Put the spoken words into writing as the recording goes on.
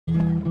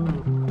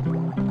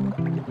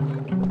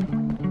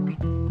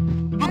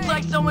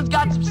Someone's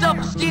got some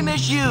self-esteem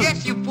issues.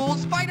 Yes, you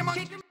fools, fight him on...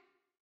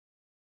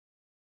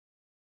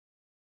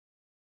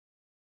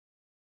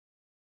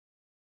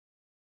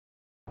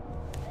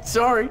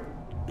 Sorry.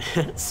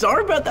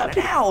 Sorry about that. Cut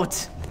it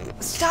out.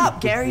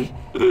 Stop, Gary.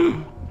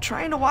 I'm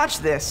trying to watch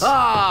this.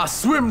 Ah,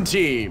 swim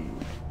team.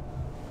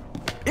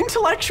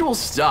 Intellectual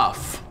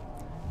stuff.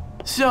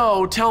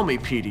 So, tell me,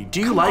 Petey,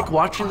 do you like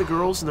watching the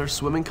girls in their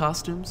swimming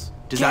costumes?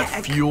 Does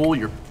that fuel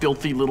your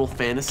filthy little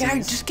fantasies? Gary,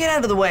 just get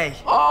out of the way.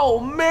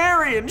 Oh,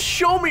 Marion,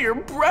 show me your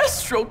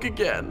breaststroke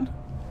again.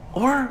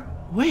 Or,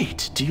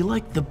 wait, do you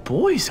like the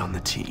boys on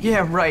the team?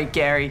 Yeah, right,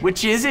 Gary.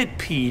 Which is it,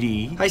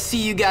 Petey? I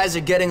see you guys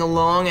are getting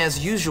along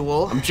as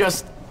usual. I'm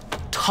just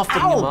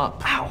toughening him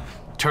up. Ow.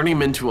 Turning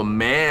him into a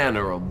man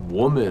or a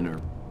woman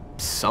or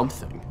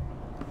something.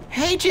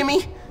 Hey,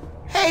 Jimmy.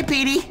 Hey,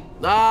 Petey.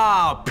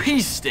 Ah, Pea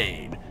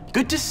Stain.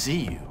 Good to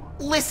see you.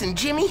 Listen,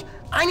 Jimmy,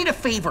 I need a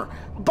favor.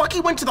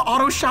 Bucky went to the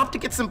auto shop to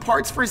get some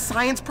parts for his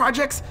science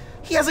projects.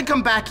 He hasn't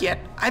come back yet.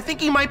 I think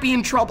he might be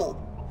in trouble.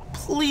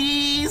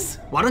 Please?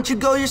 Why don't you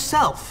go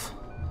yourself?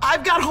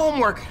 I've got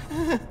homework.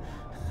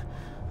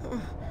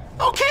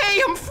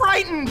 Okay, I'm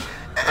frightened.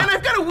 And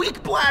I've got a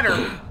weak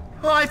bladder.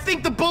 Oh, I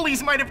think the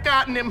bullies might have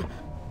gotten him.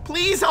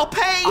 Please, I'll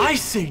pay. I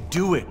say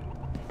do it.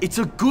 It's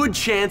a good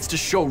chance to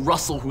show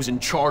Russell who's in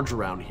charge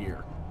around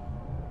here.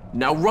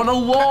 Now run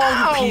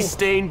along, Pea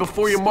Stain,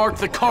 before you mark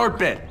the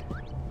carpet.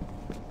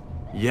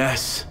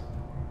 Yes.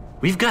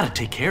 We've got to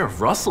take care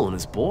of Russell and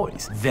his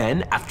boys.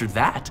 Then, after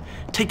that,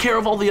 take care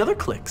of all the other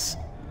cliques.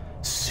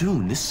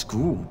 Soon, this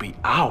school will be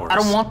ours. I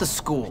don't want the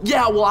school.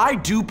 Yeah, well, I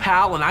do,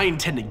 pal, and I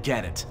intend to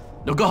get it.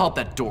 Now go help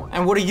that dork.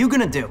 And what are you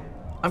gonna do?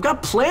 I've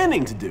got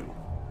planning to do.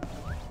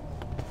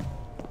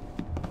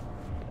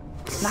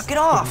 Knock it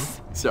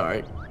off.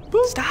 Sorry.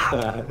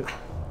 Stop.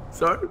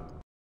 Sorry.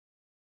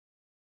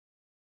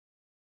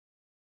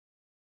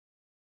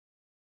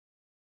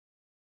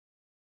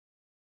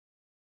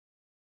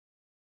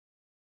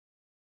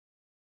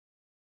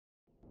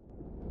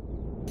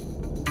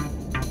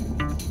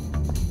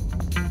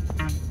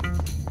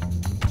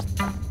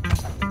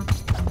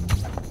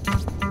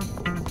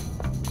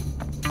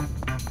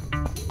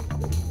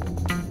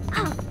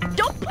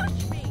 Don't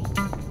push me!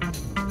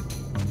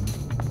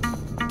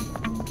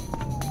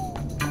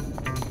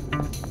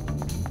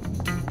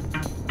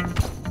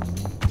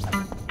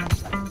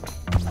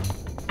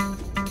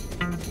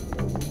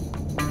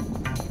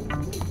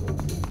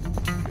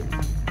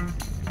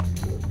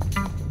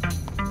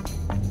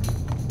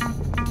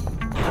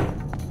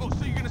 Oh,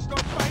 so you're gonna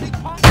start fighting,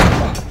 punk?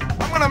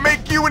 I'm gonna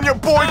make you and your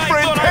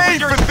boyfriend pay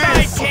for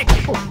this!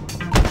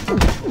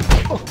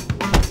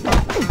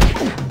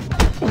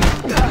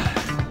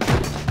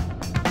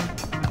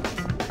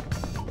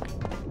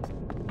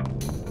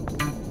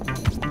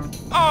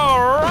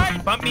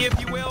 Alright, bump me if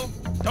you will.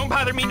 Don't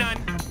bother me none.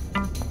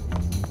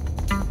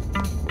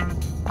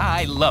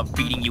 I love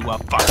beating you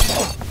up, Bart.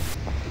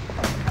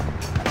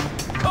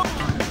 Come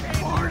on,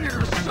 Bart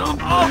or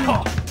something.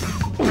 Oh,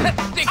 that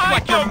stinks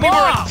like your mom. We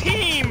were a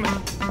team.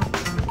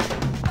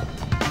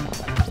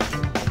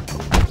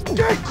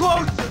 Get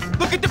closer.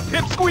 Look at the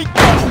pipsqueak.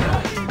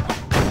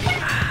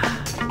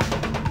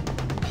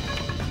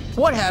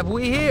 What have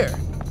we here?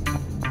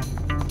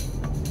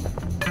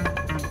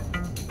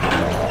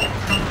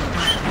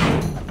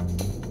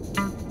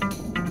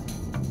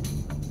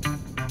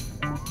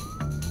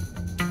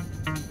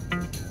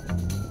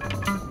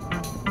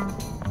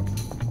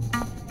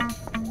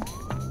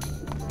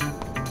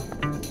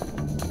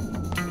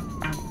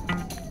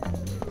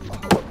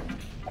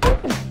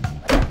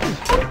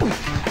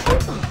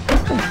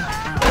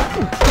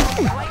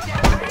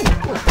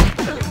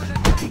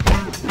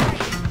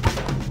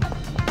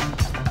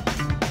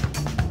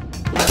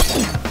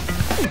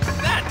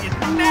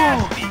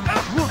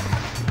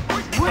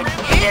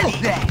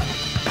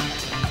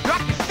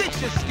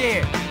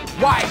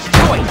 Wise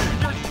choice!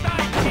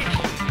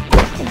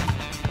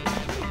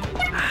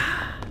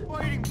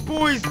 Fighting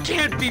boys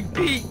can't be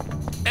beat,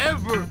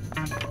 ever.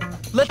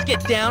 Let's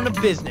get down to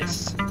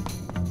business.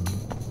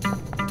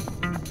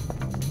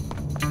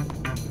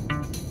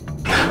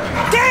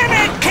 Damn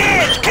it,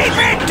 kids! Keep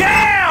it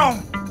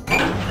down!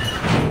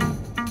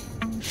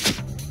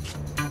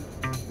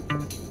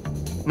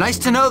 Nice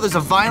to know there's a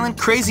violent,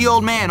 crazy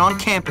old man on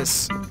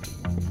campus.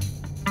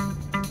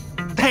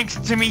 Thanks,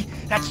 Jimmy.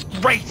 That's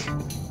great.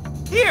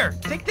 Here,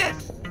 take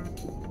this.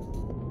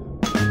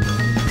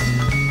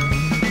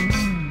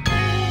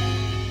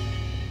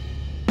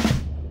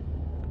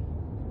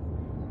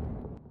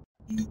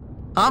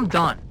 I'm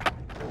done.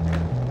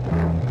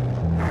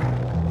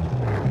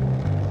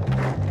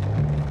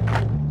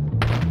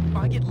 If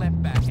I get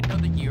left back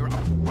another year,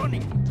 I'm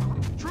running.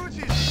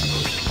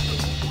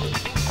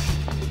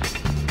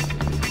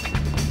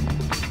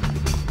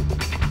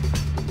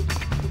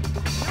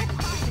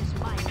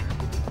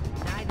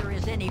 Neither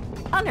is any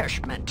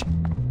punishment.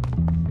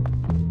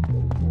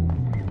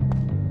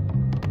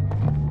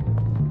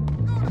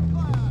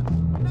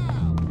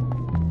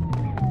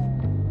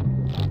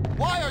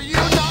 Why are you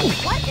not...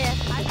 What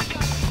if I...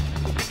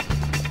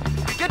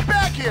 Get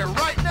back here,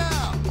 right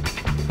now!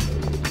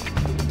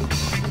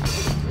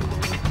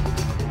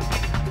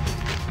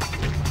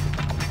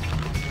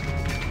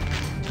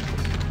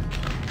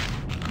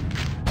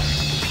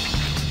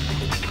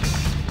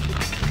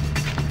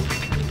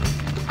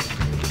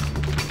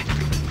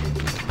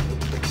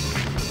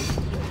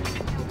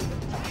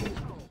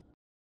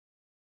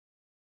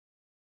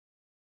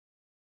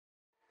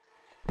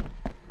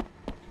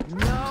 You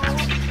wait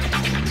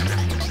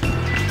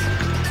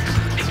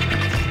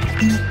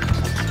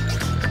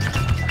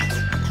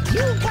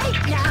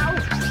now!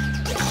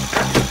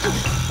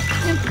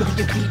 I'm going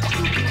to beat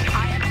you.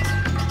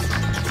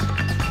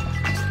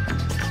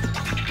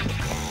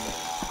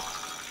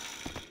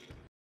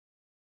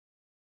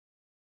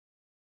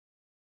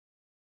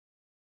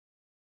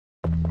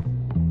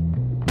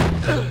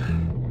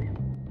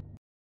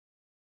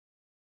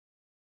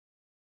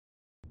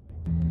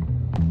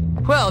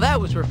 Well, that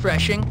was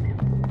refreshing.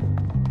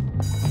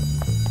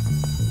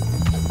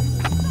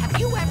 Have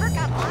you ever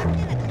got locked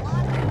in a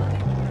closet?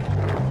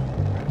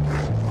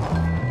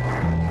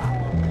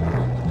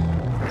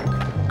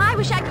 I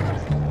wish I could go to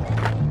school.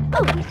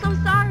 Oh, I'm so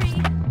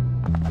sorry.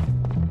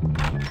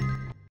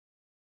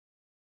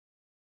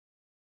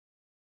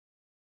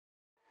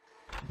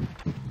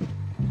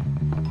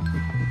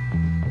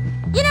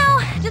 You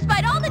know,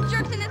 despite all the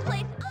jerks in this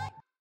place,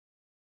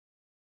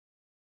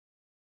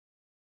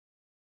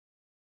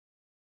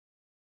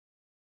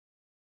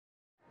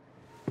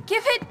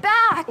 Give it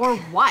back! Or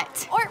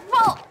what? Or,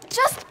 well,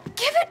 just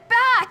give it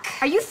back!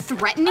 Are you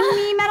threatening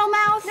me, Metal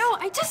Mouth? No,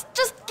 just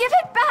give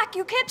it back!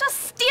 You can't just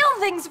steal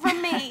things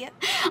from me!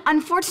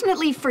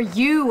 Unfortunately for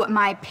you,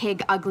 my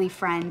pig ugly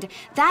friend,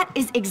 that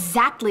is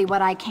exactly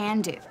what I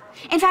can do.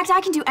 In fact, I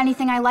can do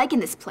anything I like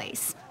in this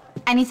place.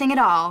 Anything at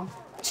all.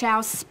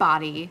 Ciao,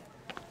 Spotty.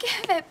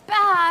 Give it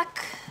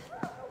back.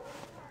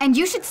 And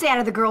you should stay out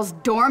of the girls'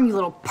 dorm, you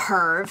little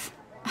perv.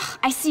 Ugh,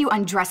 I see you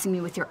undressing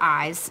me with your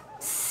eyes.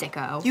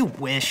 Sicko. You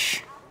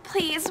wish.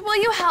 Please,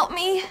 will you help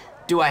me?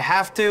 Do I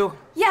have to?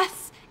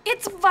 Yes,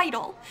 it's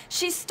vital.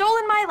 She's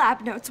stolen my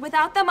lab notes.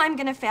 Without them, I'm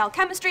gonna fail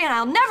chemistry and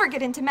I'll never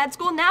get into med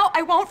school. Now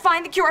I won't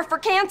find the cure for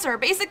cancer.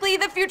 Basically,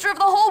 the future of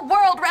the whole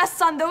world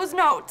rests on those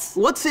notes.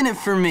 What's in it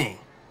for me?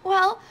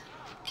 Well,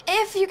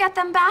 if you get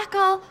them back,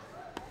 I'll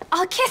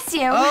kiss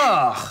you.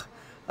 Ugh.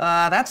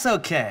 That's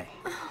okay.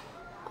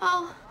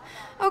 Oh,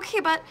 okay,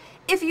 but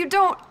if you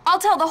don't, I'll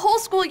tell the whole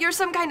school you're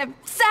some kind of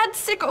sad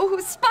sicko who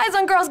spies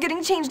on girls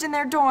getting changed in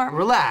their dorm.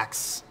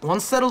 Relax. One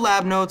set of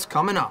lab notes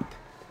coming up.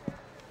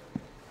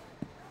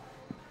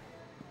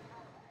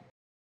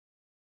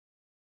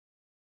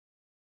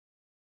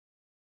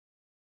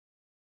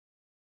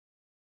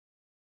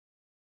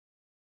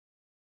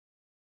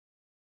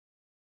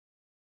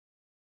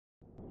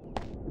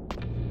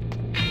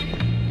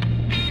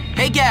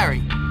 Hey,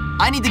 Gary.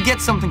 I need to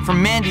get something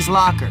from Mandy's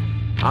locker.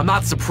 I'm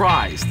not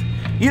surprised.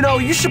 You know,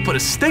 you should put a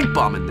stink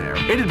bomb in there.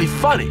 It'd be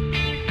funny.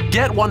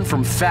 Get one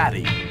from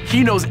Fatty.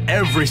 He knows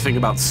everything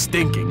about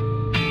stinking.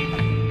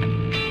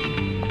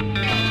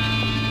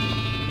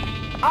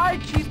 I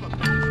keep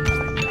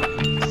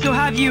So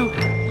have you,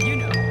 you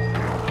know.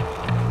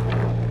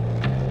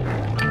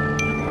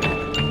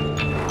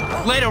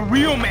 Let a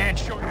real man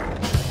show you.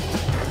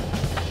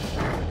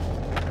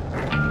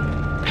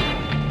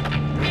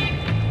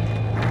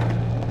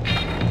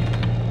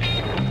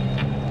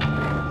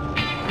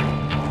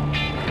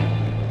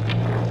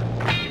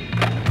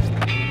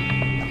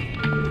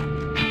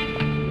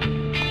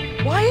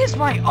 Why is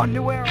my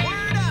underwear?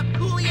 Word up,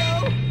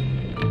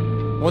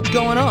 Coolio! What's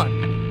going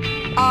on?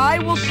 I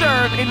will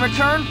serve in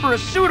return for a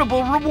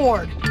suitable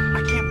reward.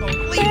 I can't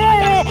believe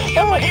I got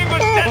someone here who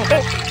said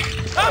this!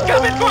 I'm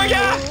coming for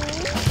ya!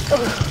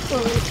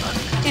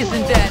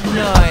 Isn't that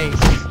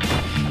nice?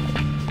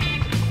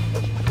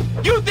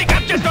 You think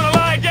I'm just gonna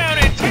lie down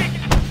and take it?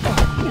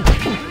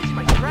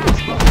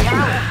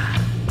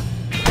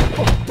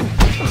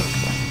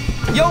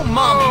 Yo,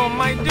 Mom! Oh,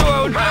 my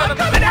dude! I'm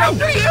coming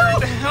after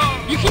you!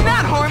 You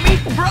cannot harm me,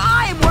 for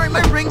I am wearing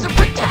my rings of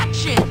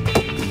protection!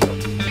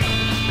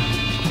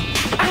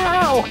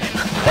 Ow!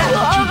 That's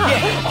what you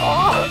get!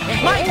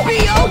 My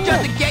BO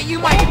doesn't get you,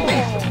 my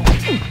fist!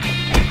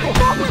 I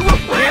thought we were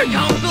friends! Here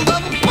comes the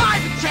level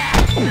 5 attack!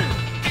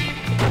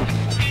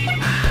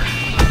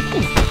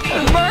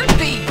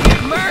 Mercy!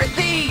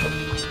 Mercy!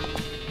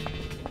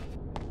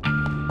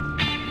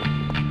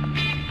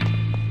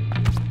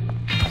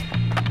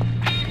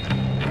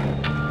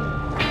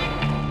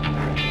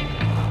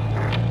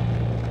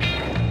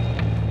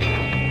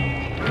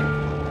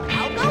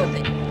 How goes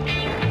it?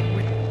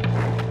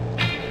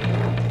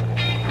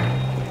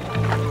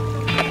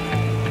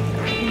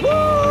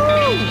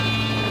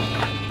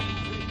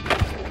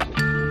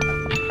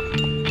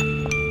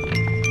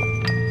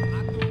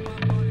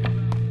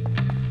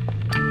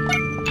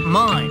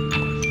 Mine.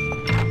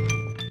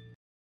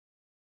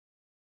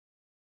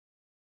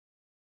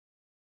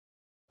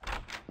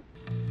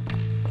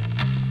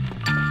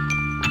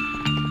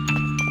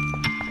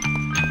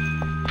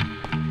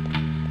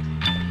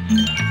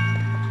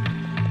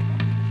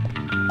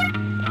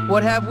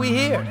 What have we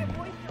here?